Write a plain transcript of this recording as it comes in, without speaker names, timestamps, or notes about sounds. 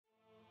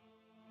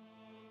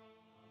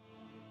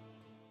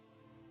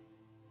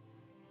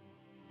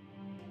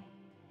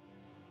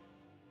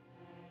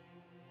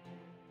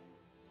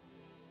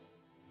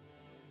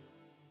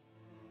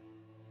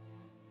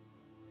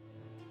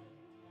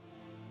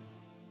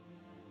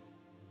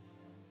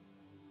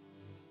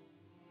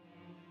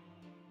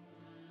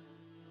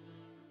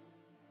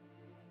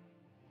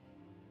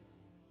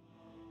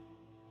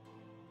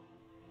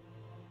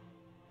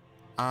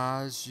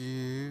as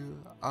you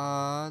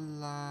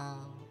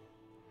allow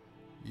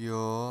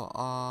your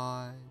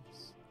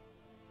eyes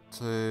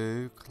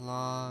to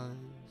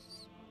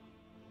close,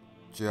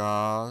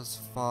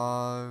 just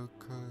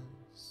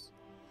focus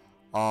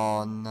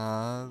on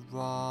the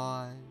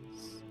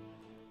rise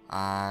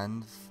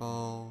and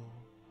fall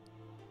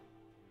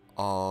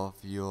of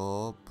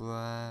your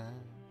breath,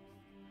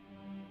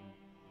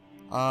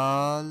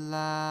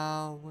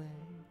 allowing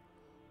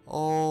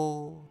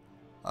all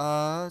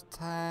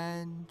attention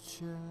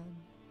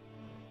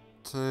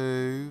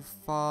to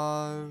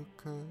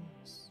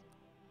focus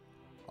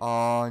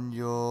on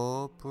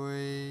your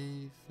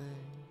breathing,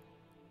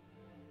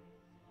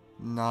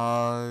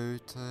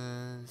 noticing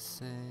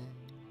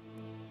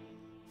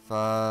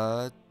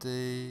the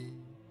deep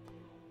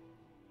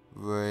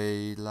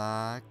relaxation,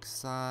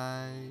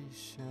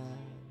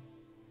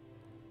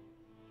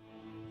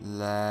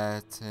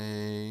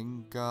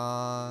 letting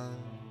go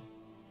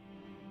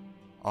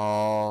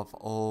of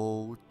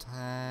all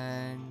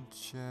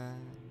tension,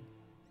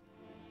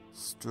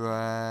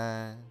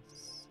 stress,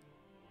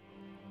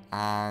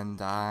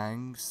 and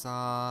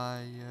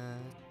anxiety,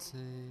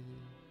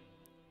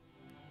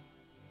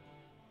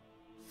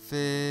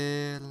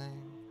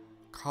 feeling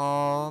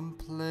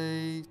completely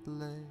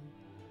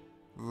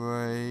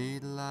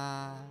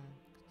relaxed.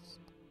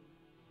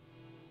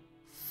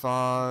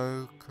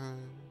 Focus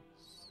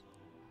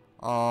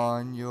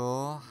on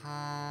your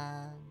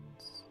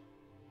hands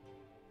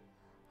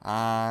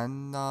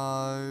and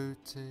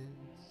notice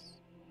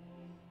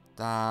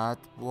that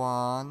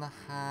one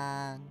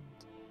hand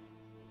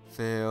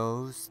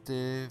feels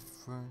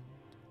different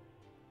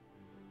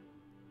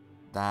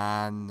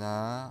than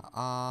the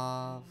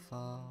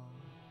other,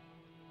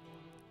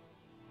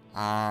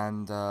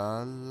 and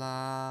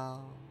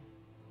allow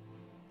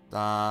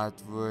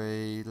that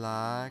relaxation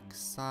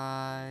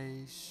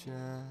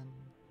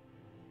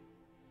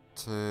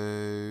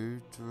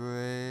to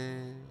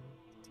drift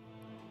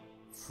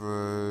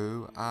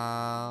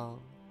throughout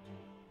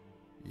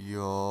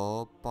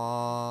your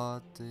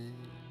body,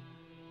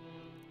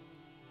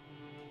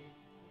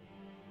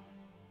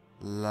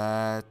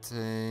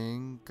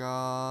 letting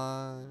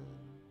go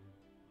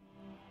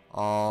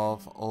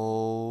of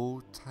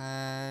all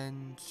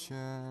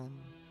tension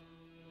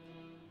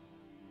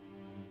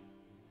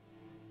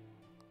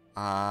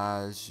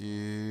as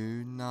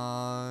you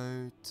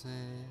notice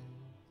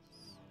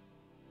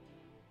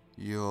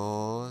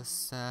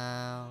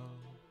yourself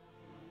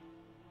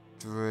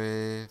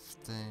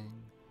drifting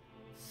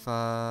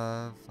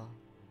further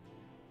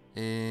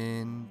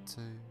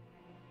into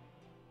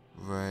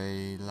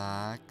relaxation.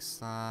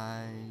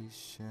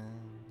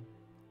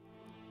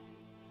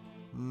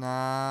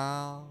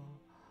 Now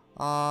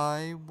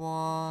I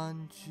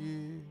want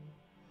you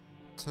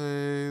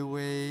to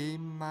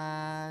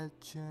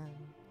imagine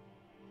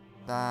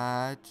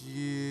that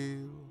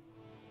you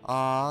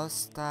are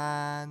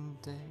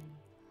standing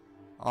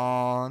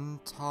on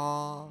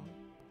top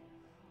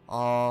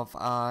of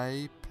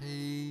a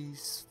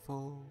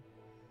peaceful,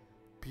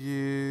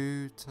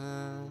 beautiful,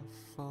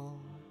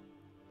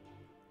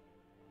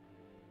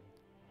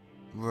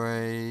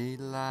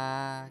 relaxing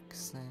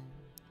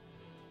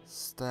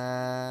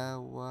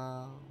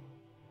stairwell,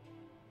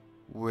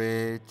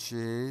 which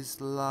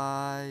is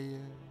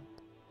layered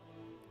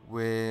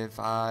with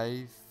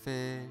a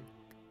thick,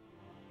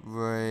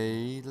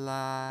 relaxing,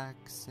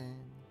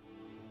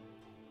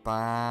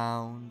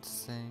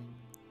 bouncing,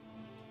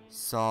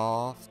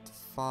 soft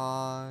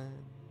foam,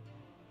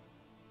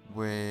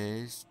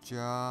 which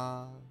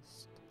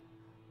just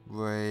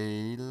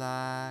relaxes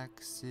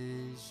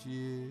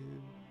you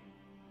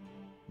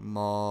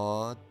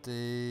more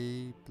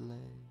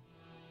deeply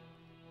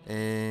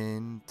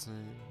into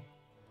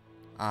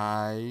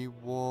a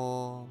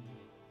warm,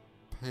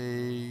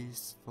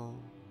 peaceful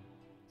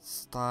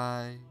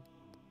state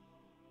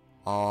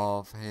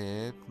of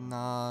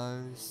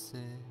hypnosis.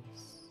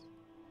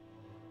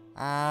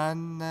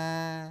 And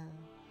there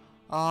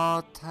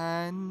are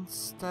 10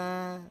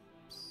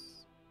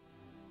 steps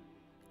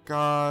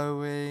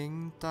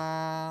going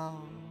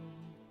down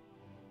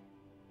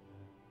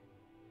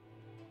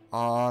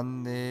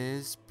on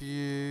this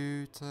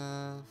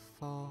beautiful,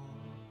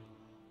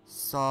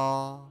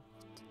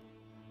 soft,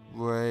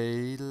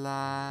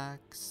 relaxing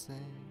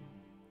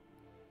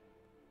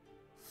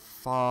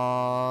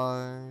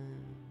foam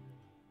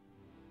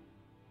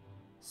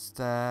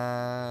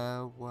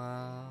stairwell.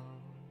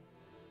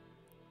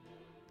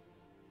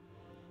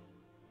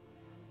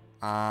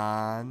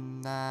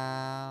 And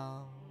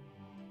now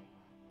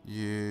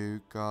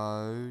you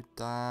go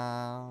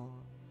down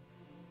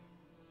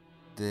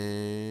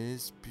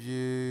this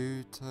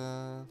beautiful,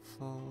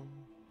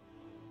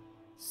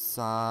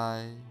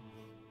 safe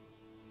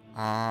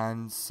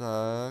and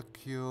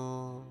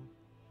secure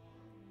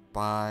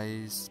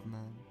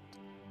basement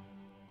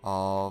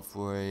of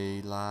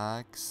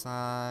relaxation,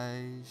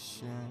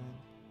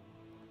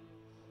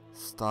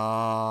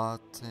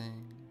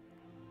 starting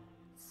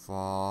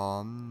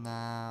from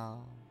now.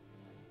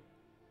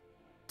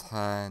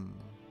 10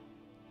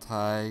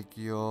 take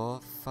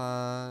your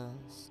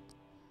first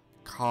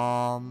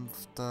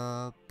comfortable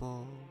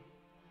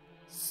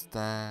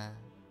step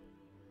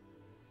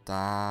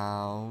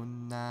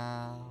down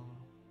now,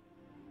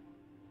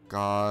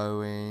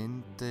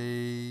 going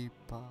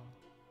deeper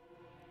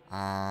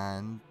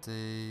and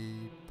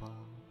deeper.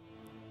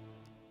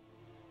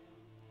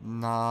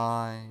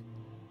 9.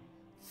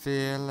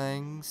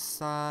 Feeling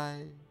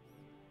safe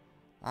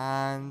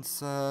and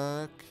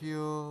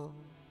secure,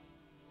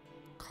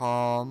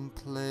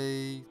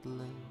 completely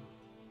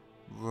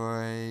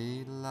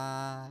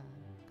relaxed,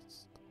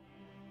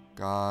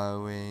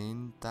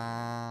 going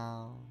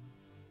down,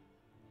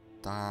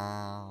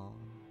 down,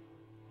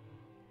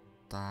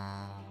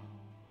 down.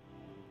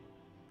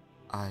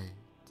 8.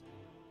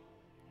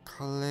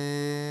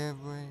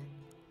 Clearing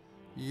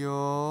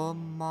your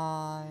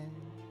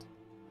mind,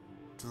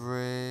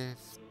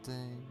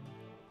 drifting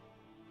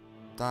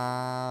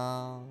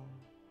down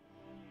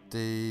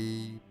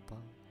deeper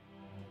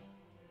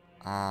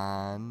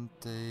and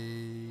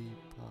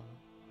deeper.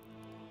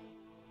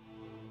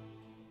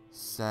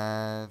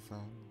 7.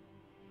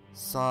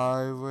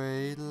 So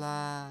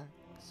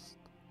relaxed,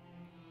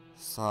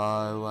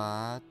 so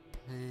at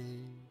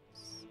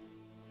peace,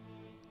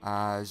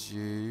 as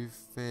you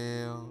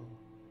feel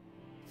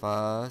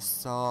the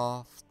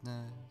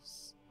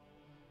softness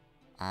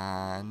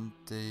and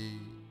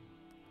deep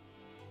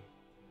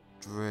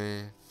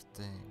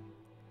drifting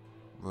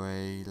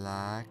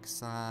relaxation.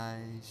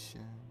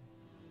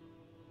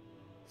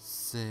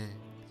 6.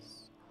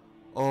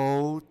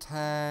 All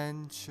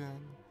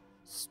tension,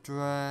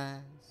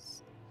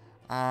 stress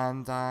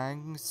and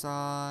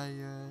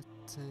anxiety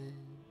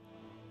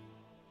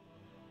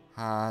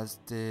has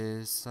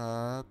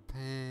disappeared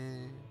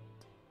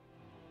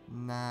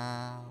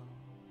now,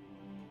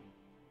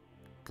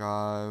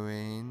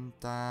 going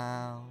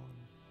down,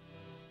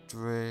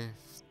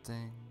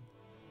 drifting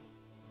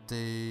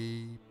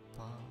deeper.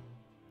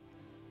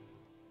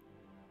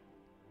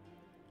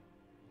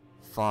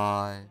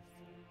 5.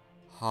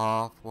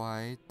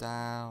 Halfway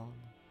down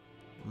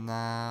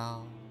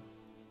now,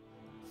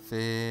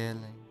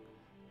 feeling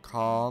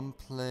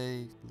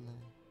completely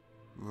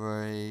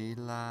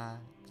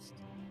relaxed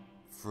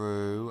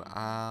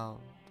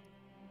throughout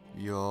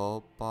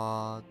your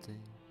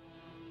body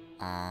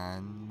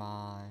and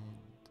mind.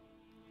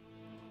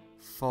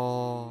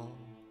 4.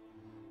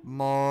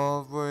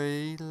 More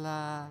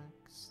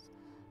relaxed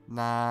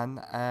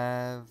than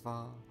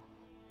ever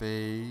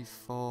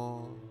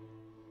before,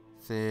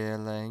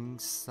 feeling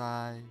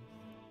safe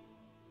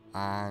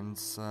and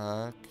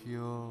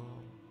secure.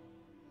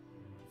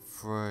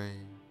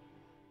 3.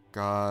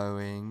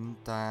 Going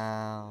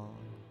down,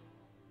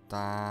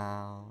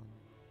 down,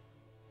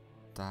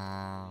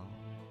 down,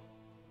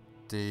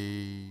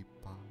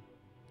 deeper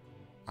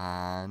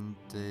and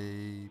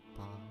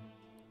deeper.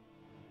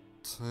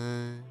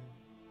 2.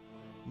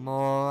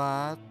 More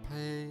at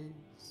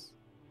peace,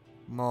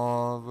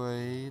 more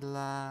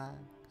relaxed,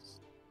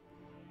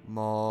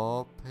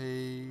 more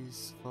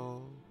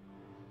peaceful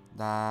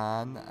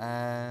than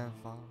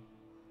ever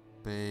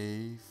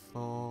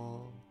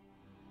before.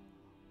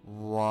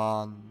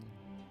 1.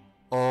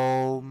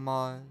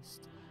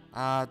 Almost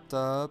at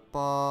the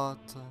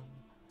bottom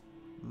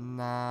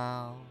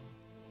now.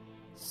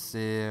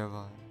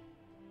 0.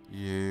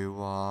 You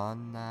are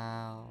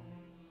now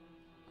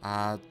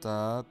at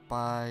the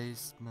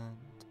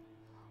basement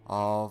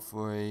of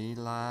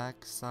relaxation,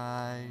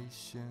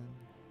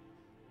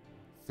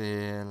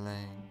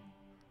 feeling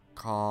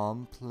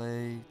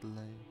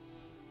completely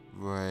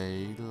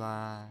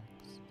relaxed.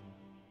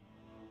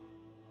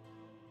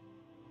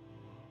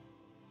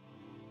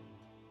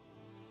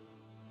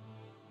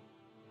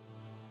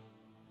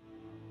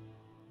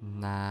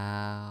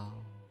 Now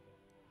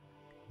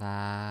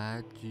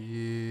that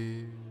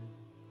you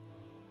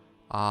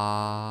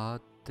are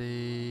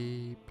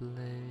deeply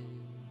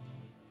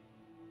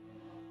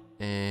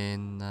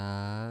in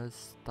a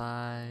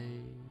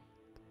state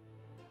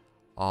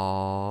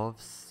of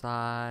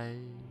safe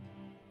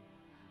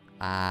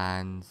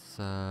and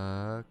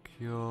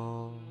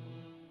secure,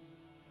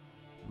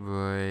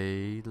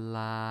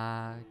 relaxing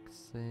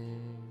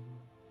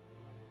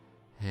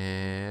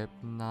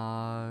hypnosis,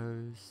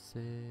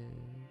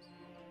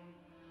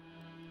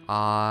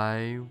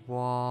 I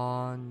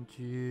want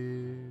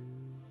you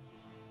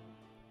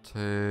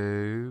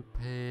to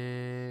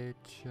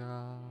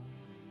picture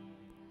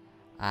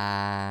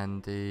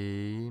and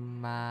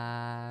imagine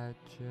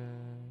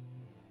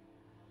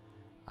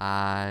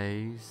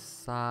a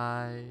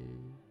safe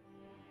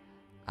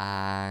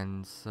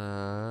and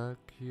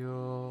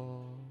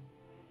secure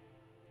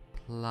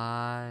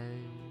place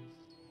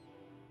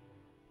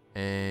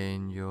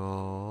in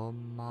your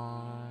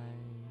mind.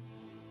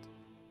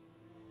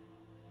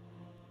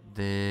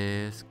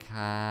 This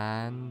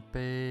can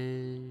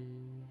be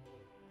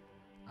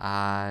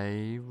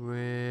a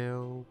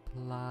real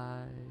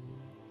place,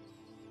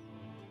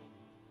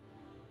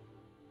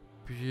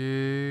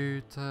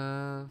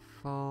 beautiful,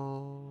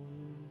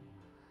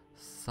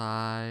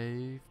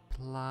 safe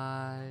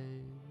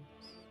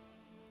place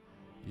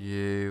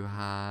you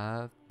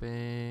have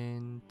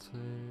been to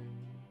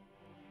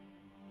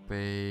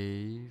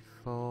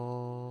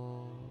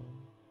before,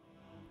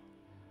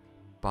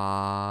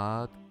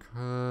 but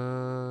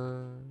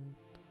could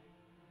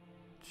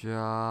just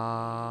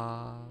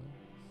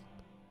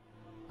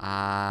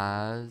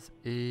as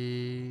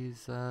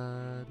easily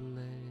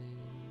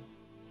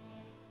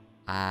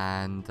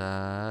and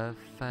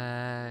effectively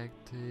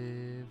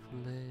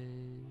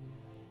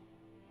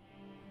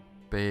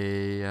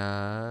be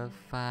a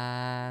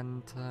fantasy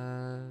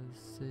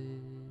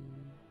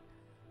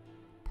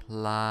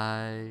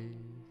place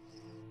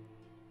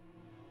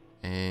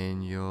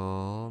in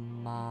your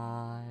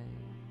mind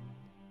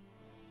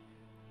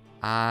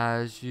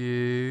as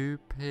you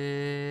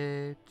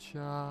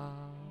picture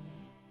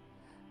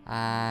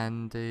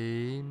and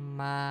imagine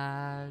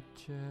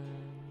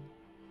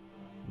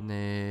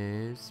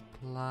this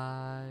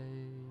place.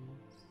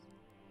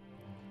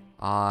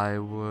 I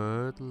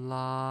would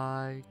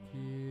like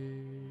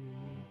you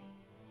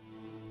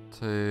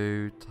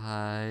to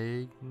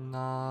take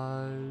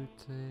notice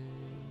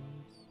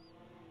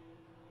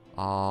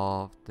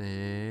of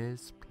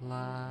this place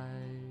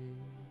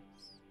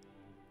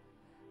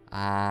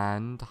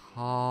and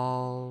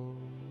hold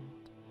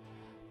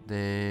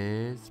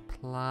this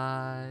place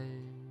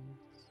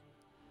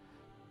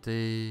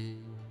deep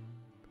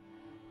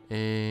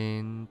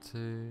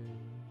into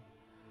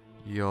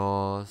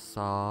your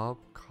subconscious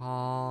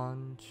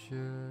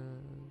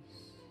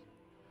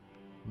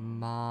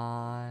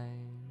mind,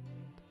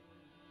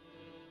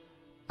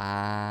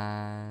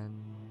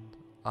 and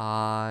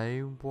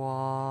I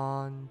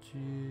want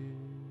you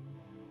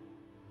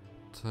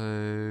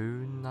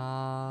to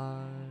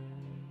know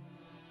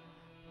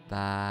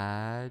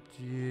that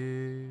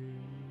you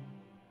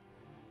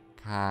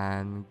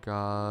can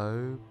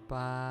go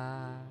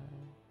back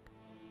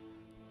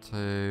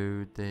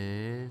to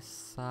this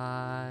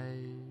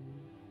safe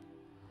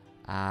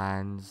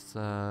and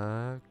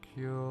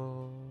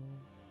secure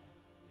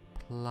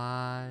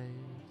place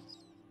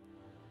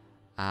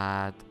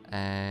at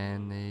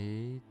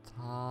any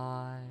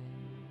time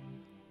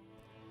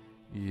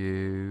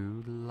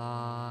you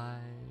like,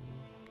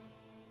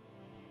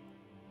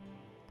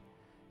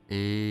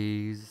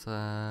 easily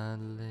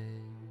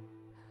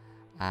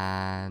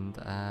and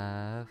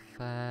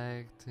effectively.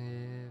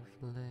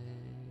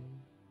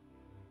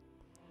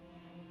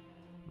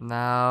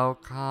 Now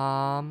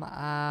come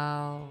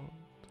out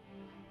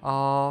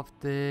of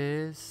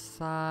this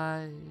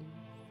safe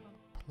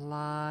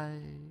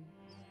place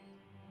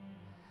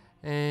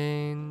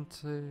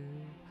into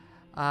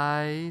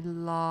a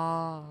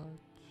large,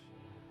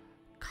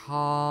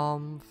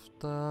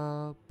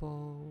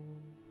 comfortable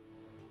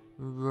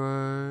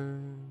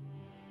room,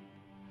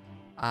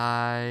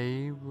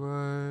 a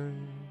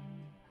room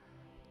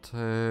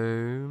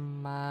to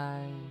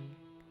make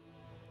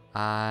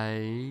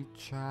a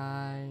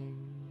change,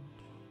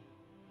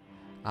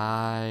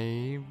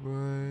 a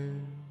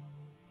room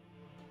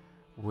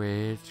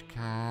which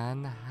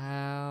can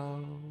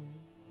help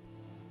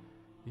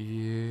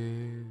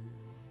you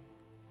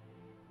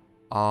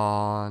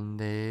on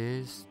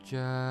this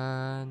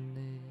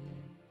journey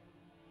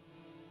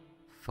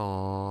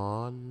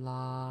for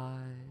life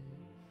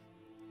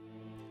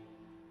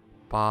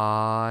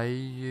by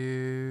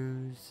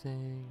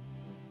using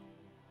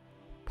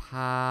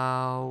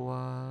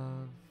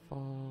powerful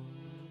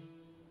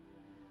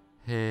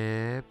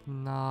hypnotic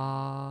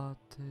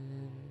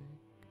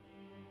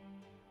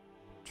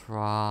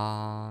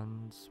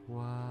trance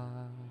work,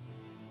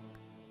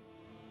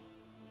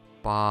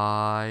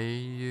 by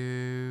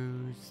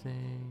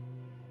using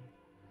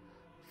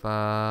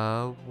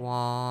the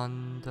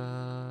wonderful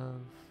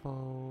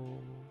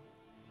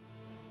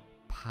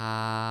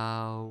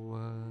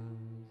powers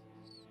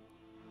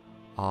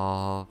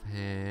of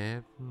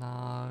hypnosis.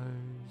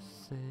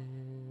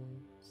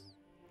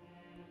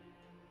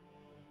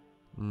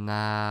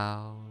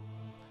 Now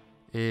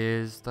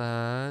is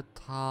the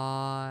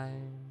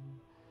time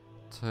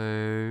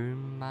to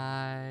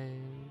make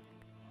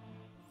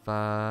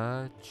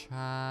the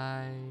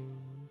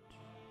change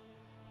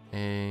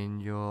in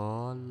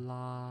your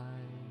life.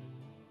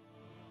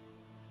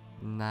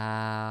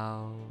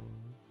 Now's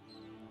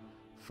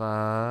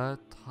the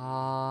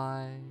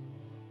time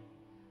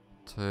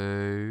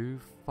to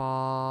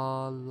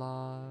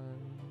follow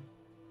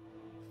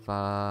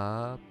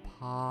the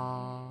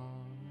path.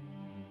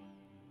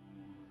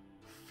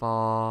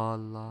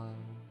 Follow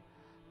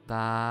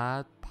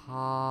that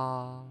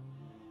path,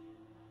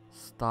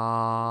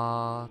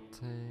 starting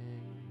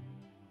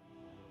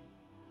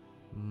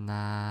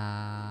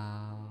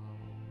now.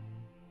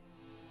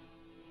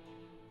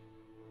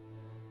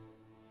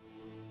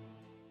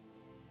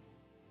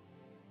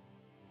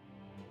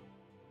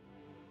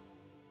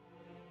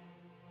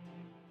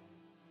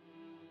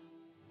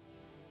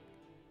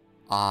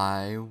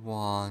 I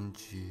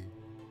want you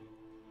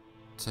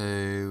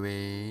to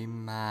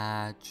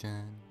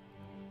imagine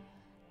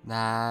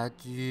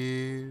that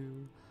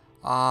you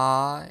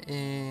are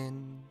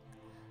in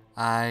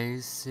a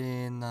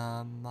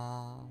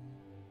cinema.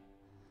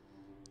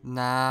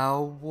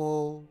 Now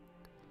walk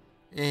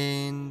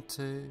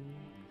into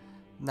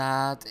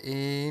that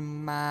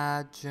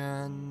imaginary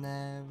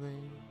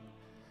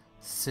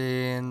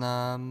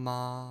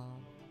cinema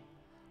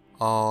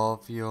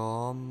of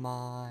your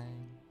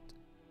mind.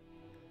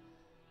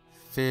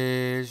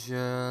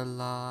 Visualize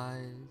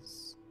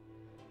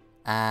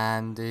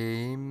and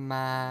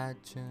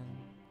imagine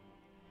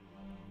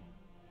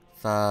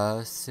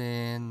the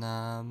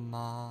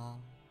cinema.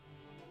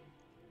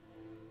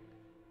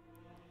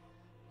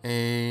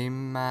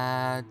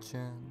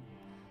 Imagine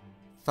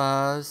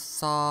the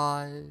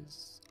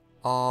size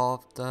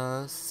of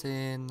the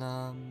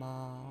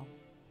cinema,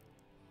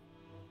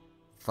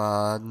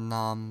 the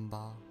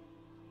number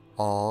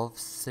of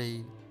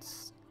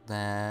seats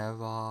there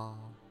are,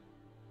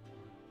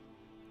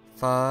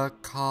 the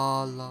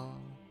color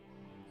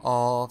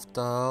of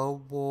the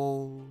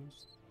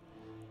walls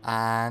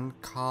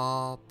and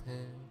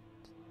carpet,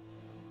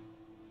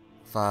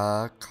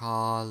 the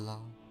color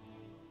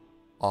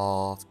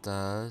of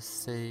the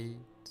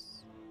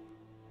seats,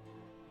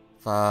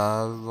 the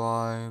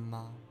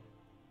aroma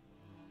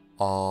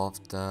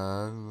of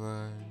the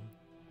room,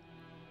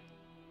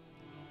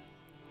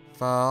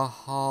 the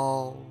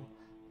whole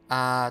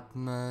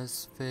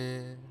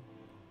atmosphere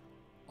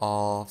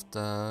of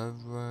the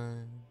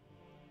room.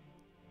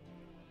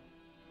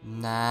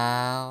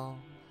 Now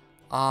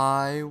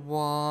I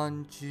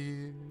want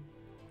you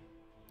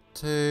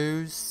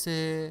to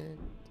sit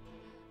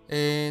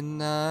in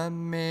the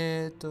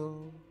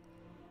middle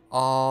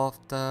of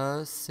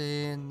the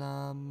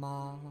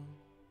cinema,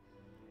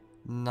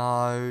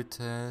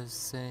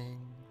 noticing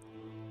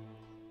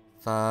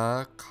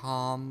the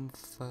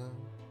comfort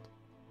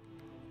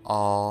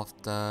of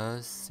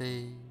the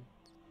seat.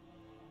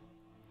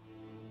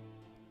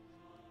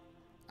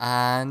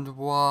 And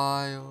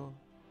while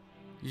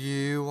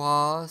you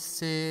are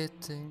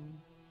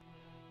sitting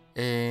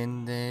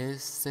in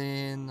this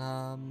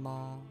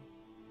cinema,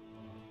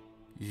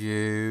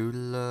 you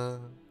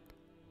look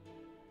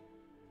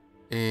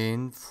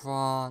in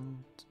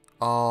front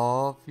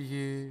of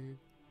you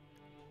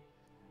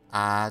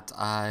at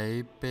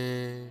a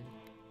big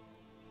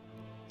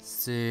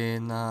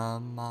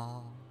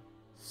cinema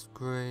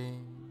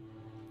screen,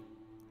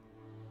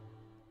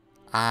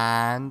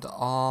 and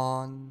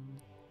on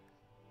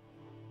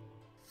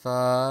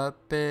the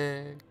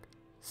big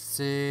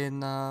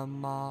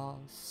cinema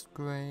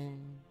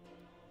screen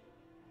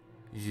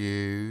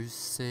you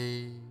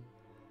see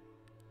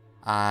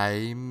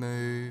a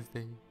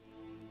movie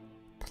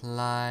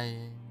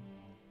playing.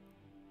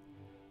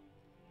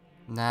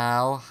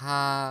 Now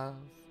have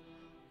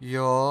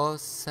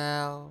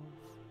yourself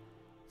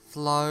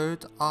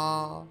float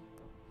up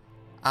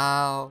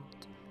out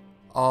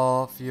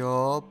of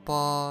your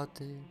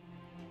body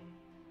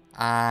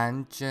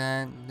and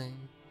gently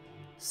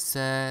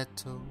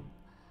settle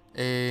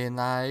in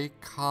a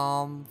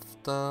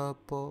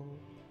comfortable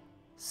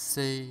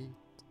seat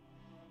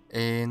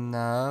in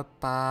the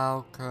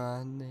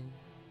balcony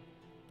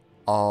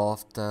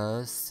of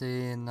the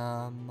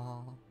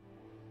cinema,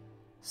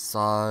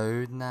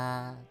 so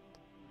that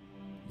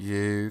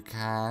you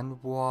can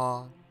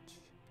watch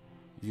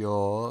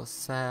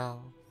yourself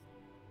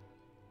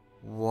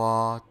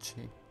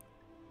watching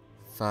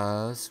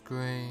the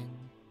screen.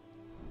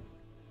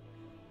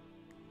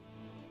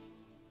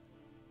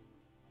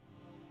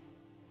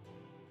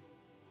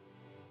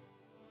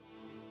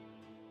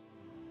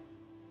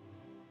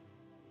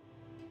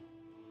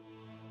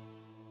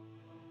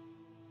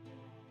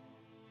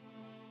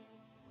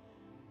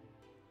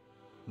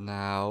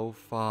 Now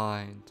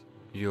find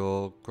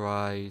your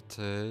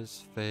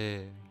greatest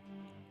fear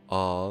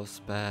of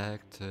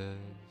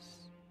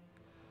spectres.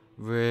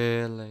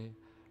 Really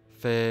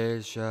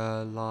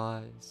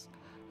visualize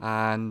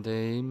and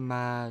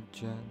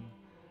imagine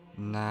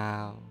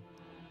now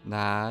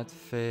that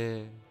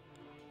fear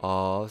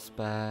of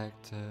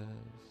spectres.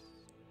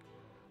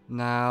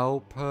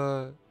 Now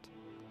put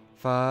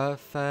the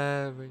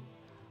very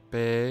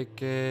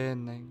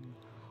beginning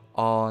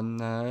on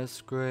the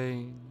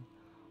screen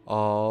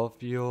of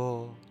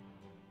your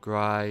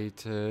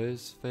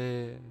greatest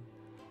fear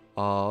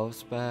of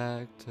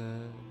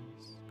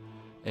spectres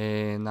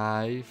in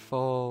a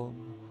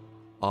form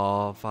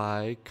of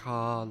a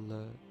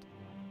coloured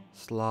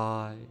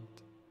slide.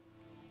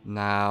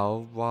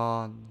 Now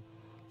run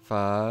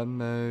the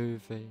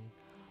movie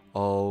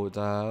all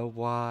the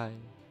way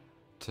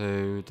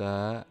to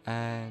the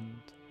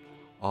end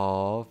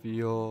of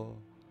your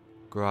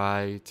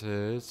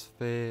greatest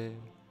fear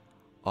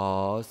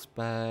of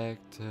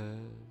spectres.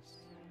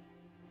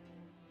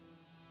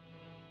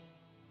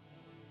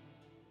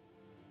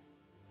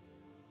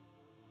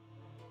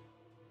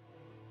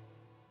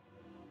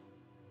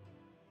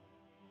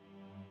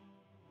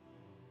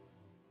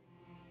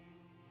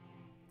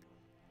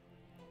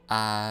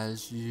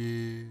 As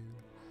you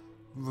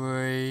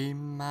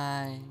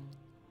remain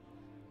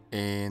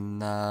in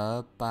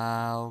the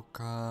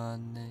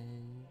balcony,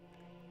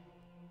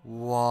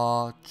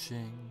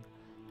 watching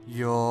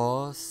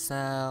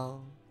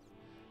yourself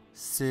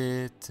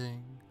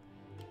sitting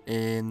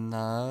in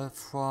the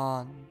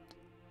front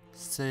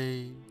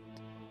seat,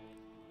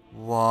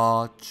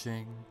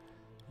 watching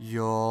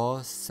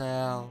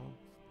yourself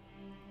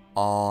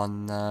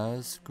on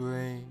the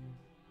screen.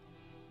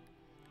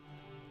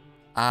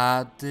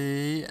 At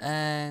the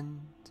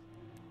end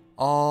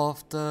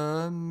of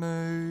the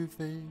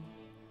movie,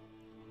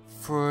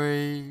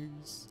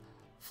 freeze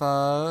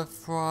the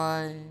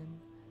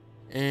frame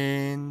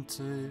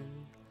into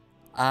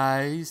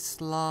a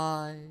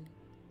slide,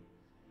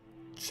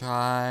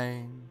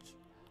 change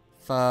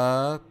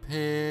the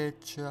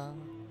picture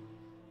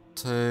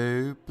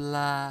to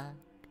black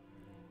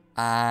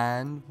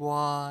and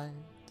white,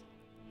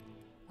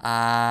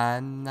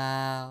 and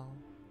now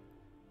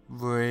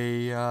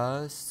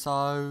reassociate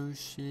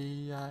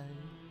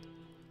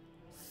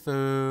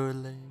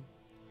fully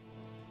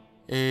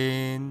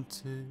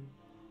into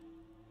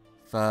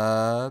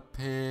the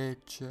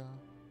picture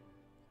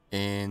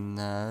in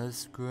the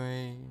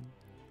screen.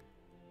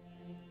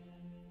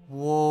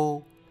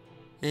 Walk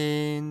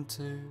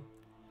into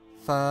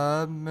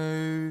the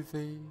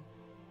movie,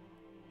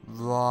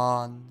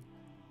 run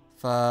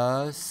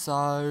the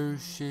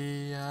associated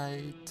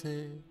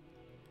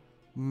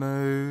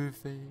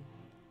movie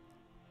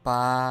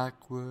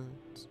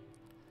backwards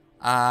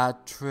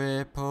at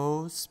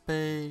triple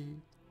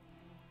speed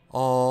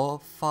or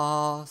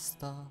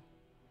faster,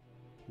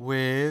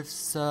 with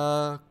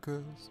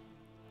circus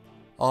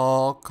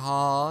or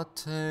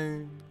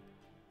cartoon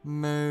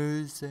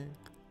music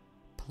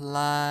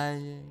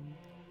playing,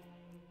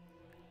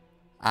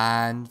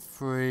 and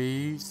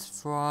freeze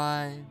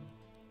frame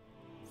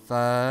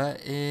the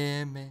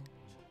image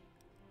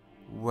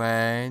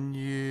when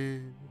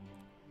you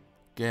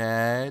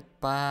get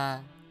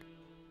back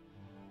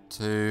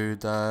to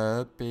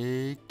the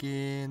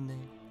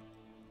beginning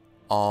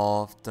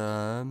of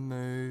the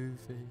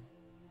movie.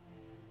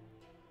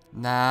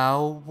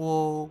 Now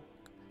walk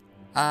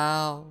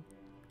out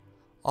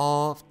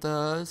of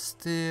the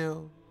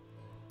still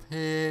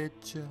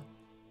picture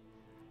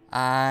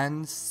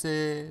and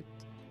sit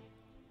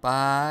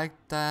back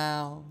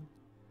down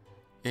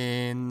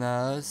in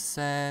the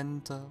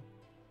center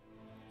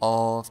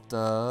of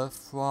the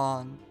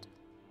front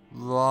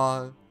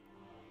row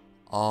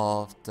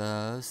of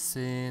the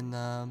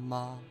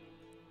cinema.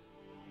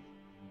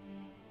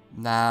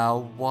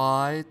 Now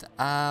white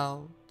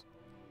out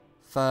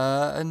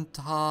the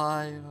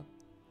entire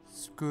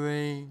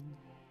screen,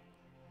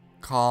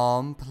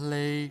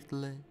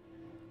 completely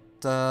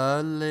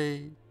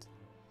delete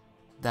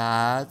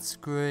that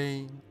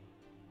screen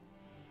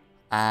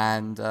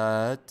and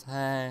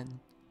attend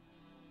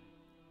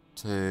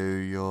to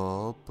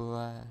your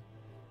breath.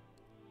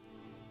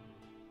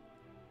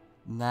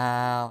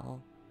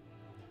 Now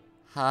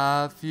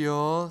have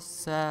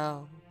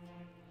yourself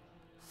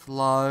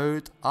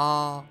float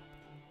up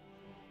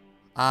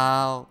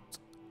out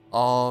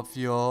of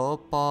your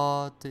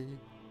body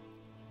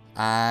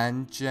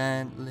and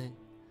gently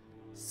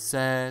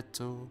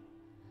settle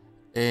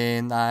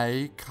in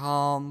a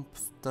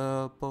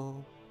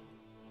comfortable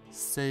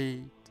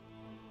seat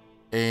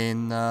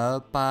in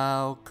the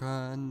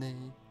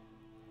balcony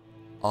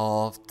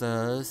of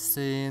the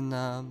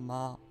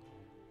cinema,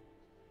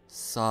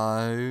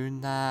 so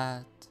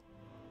that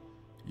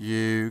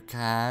you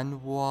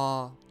can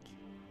watch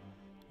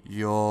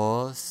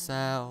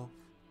yourself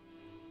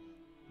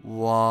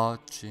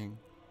watching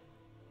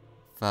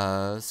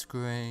the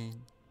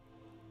screen.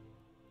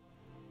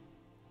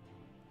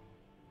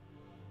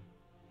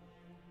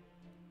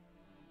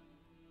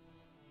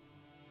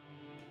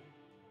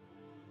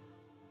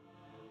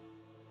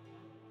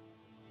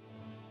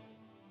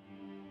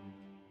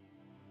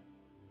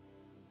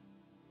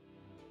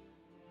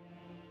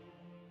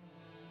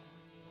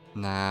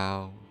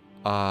 Now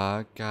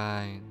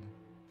again,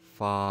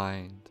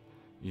 find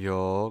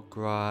your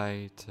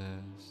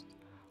greatest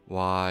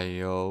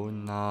while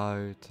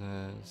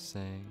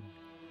noticing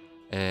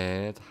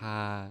it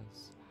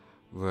has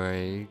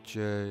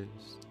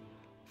reduced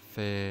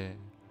fear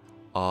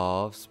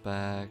of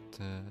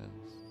spectres.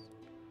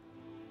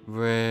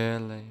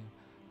 Really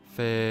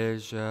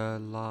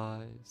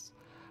visualize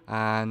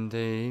and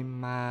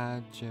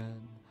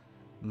imagine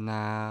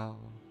now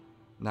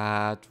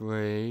that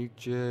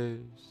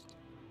reduced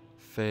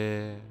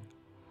fear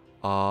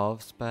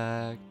of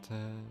spectres.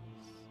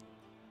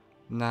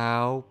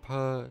 Now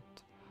put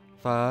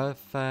the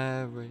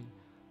very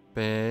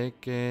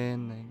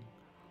beginning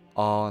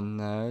on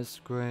the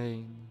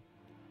screen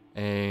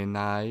in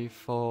a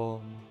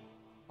form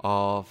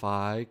of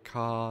a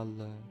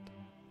colored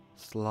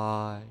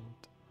slide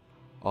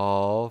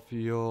of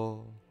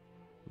your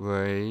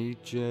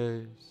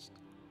reduced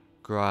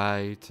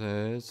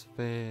greatest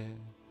fear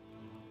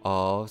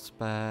of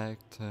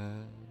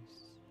spectres.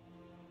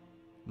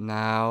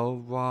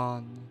 Now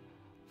run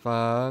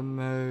the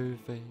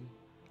movie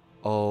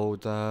all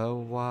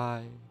the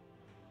way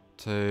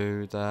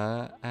to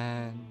the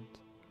end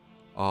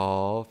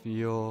of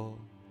your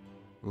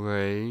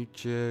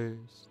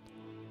reduced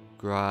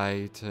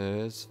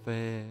greatest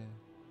fear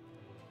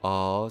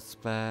of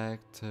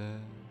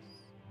spectres.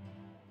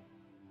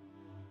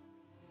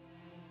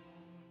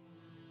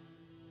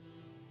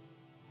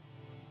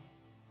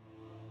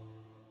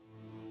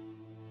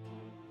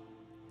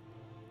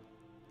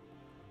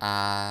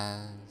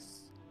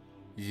 as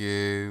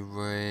you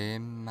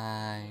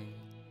remain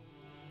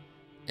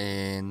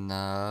in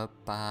the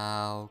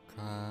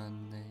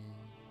balcony,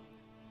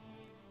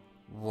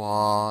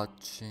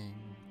 watching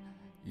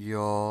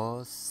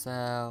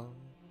yourself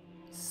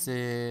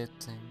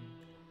sitting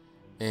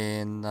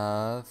in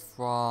the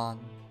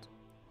front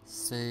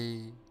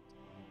seat,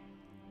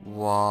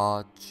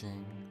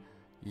 watching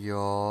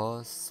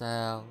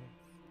yourself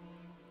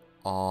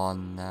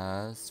on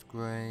the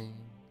screen.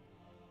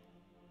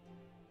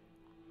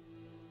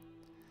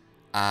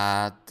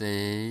 At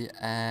the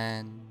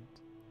end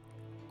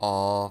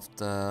of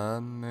the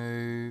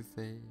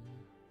movie,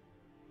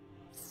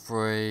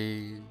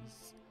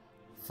 freeze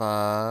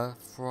the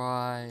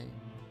frame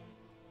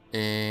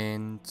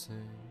into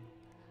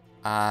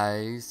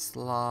a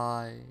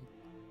slide,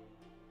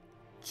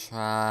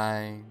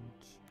 change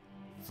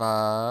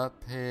the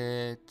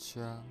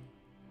picture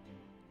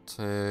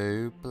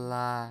to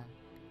black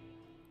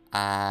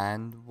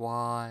and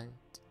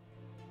white,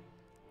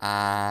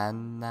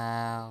 and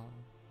now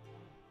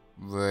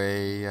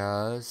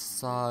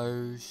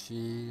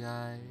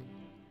reassociate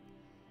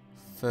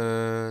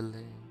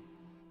fully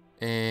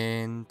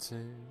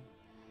into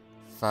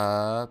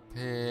the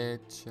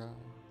picture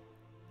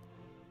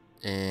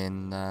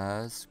in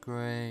the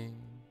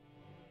screen.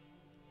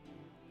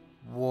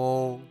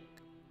 Walk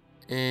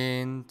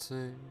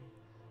into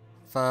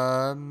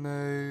the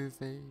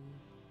movie,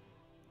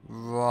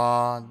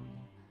 run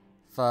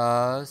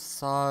the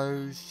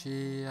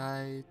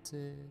associated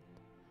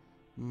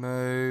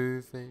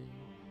movie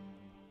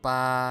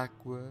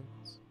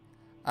backwards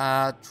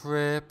at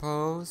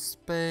triple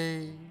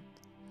speed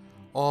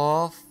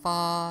or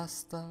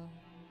faster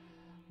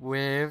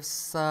with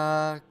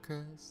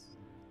circus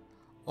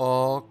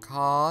or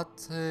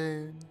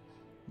cartoon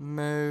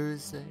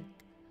music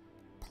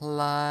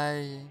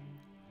playing,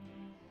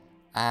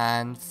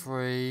 and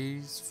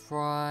freeze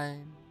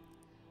frame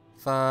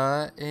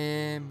the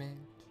image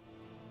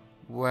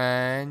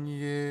when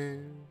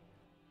you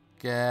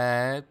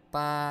get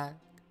back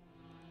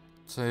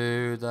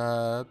to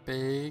the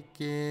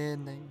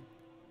beginning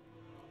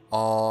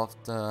of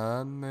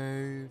the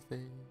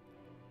movie.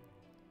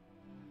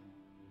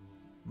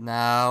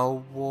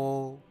 Now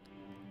walk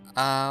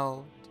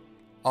out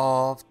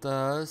of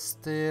the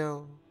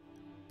still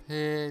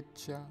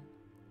picture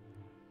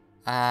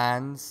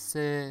and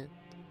sit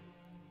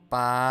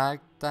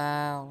back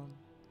down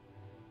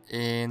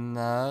in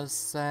the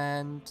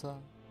center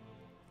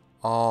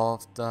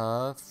of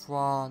the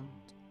front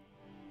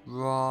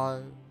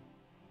row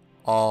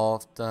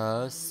of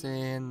the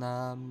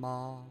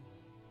cinema.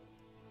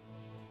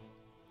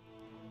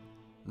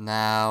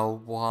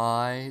 Now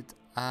wide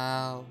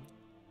out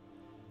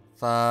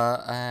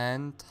the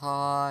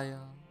entire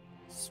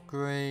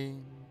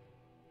screen,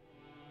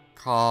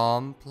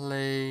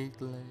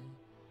 completely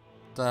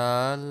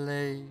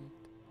delete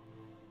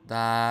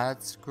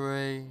that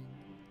screen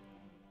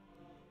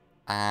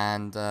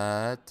and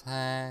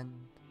attend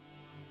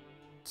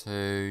to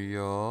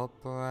your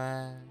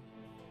breath.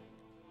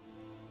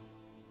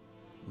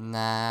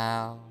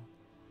 Now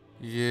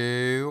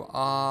you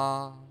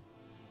are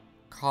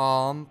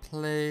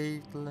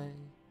completely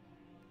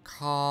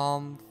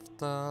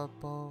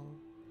comfortable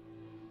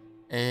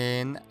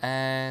in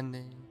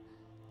any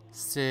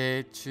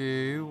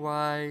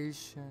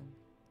situation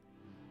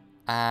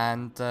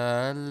and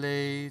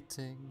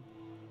deleting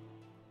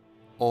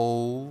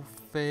all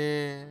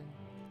fear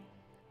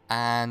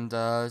and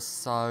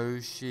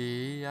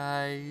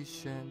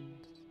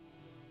associations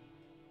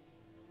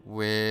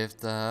with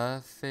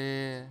the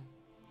fear,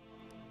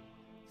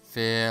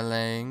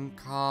 feeling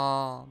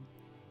calm,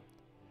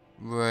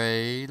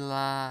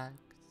 relaxed,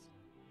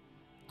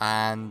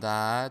 and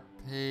at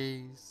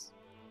peace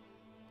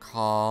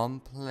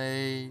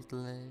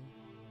completely,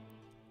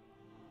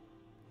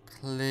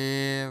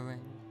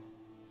 clearing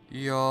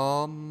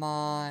your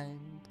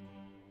mind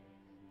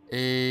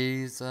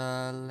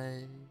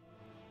easily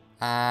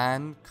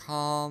and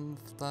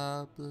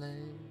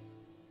comfortably.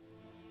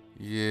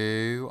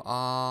 You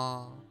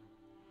are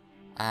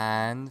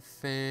and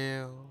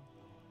feel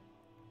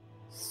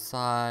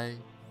safe,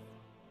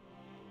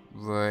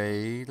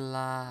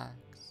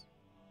 relaxed,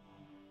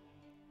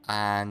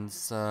 and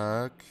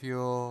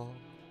secure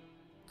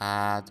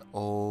at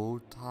all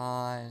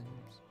times.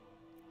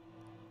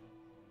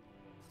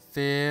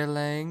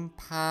 Feeling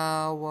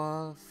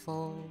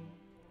powerful,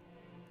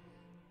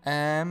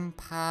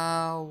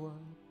 empowered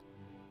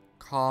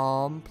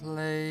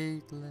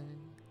completely,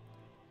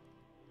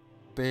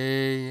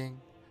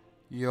 being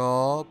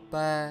your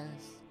best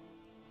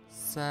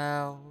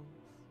self.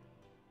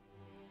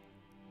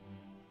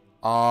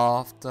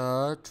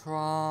 After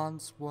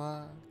trance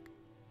work,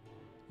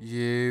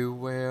 you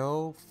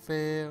will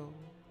feel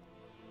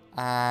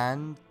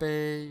and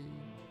be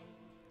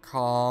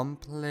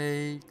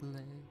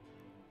completely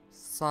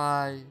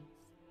safe,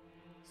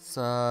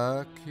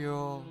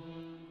 secure,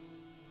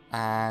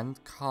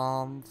 and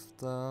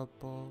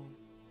comfortable.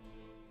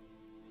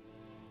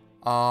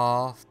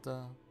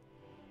 After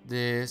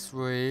this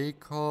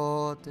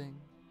recording,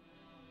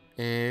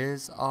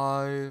 is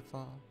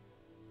over,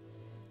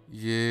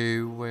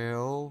 you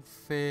will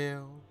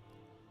feel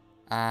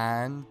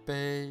and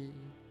be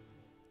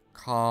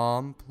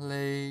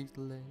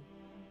completely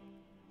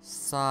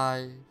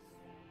safe,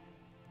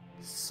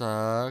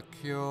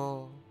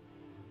 secure,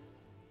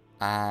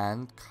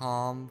 and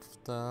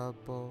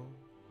comfortable.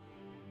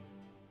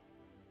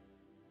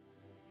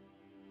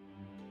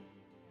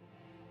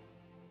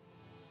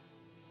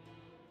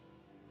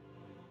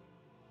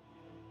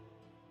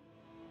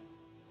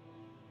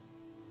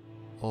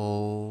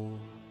 All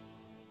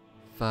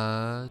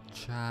the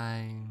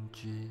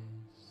changes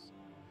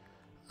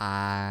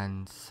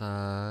and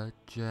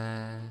suggestions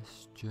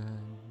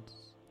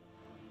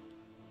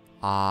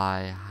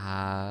I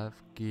have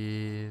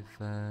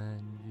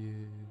given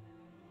you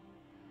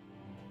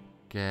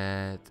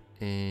get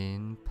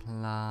implanted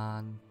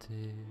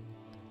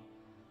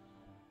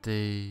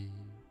deep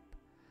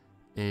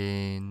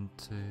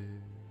into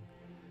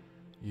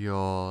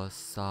your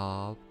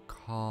subconscious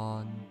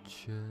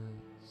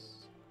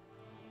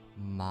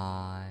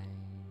mind.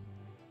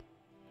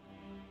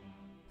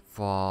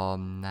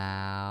 From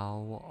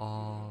now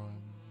on,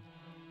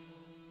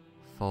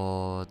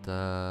 for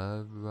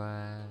the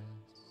rest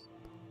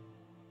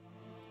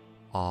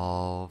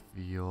of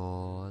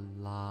your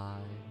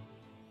life,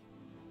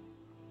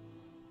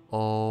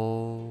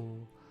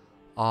 all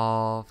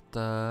of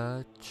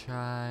the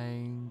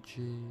changes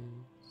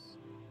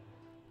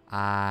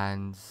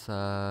and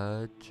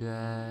suggestions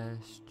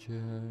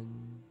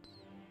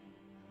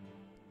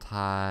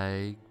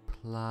take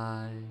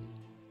place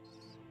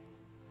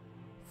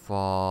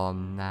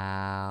from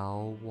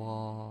now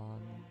on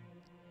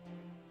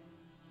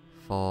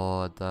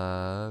for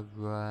the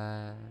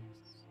rest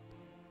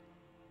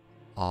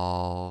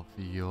of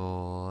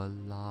your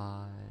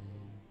life.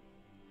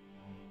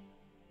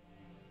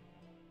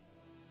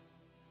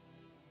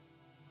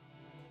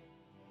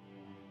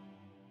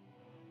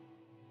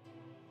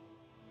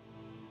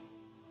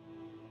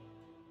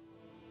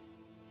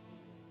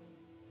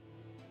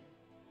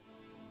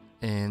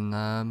 In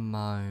a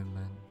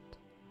moment,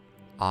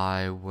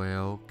 I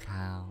will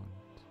count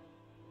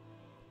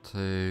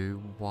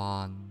to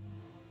 1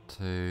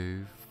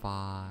 to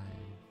 5,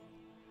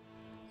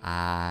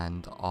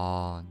 and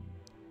on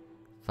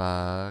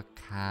the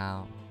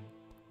count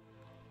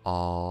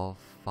of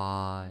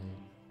 5,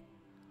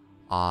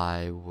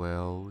 I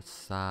will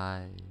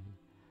say,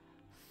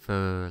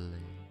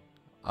 fully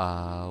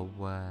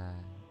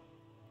aware.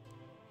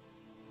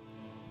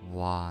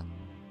 1.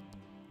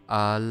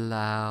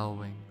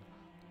 Allowing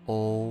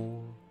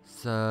all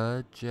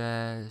suggestions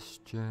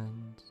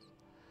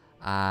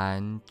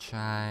and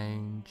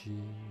changes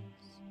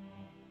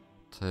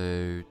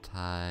to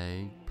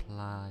take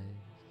place.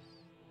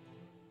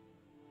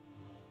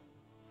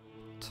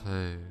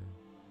 2.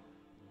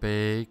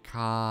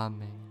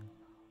 Becoming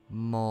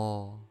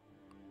more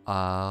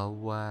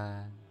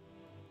aware.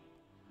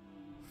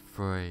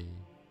 3.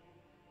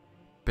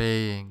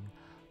 Being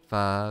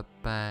the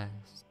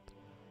best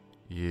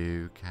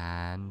you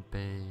can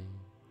be.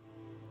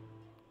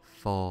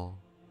 4.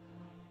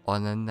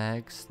 On the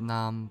next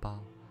number,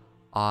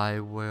 I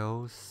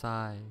will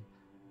say,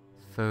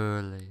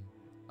 fully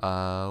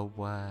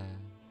aware.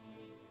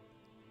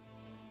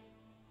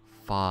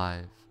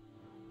 5.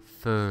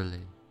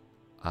 Fully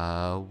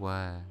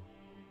aware.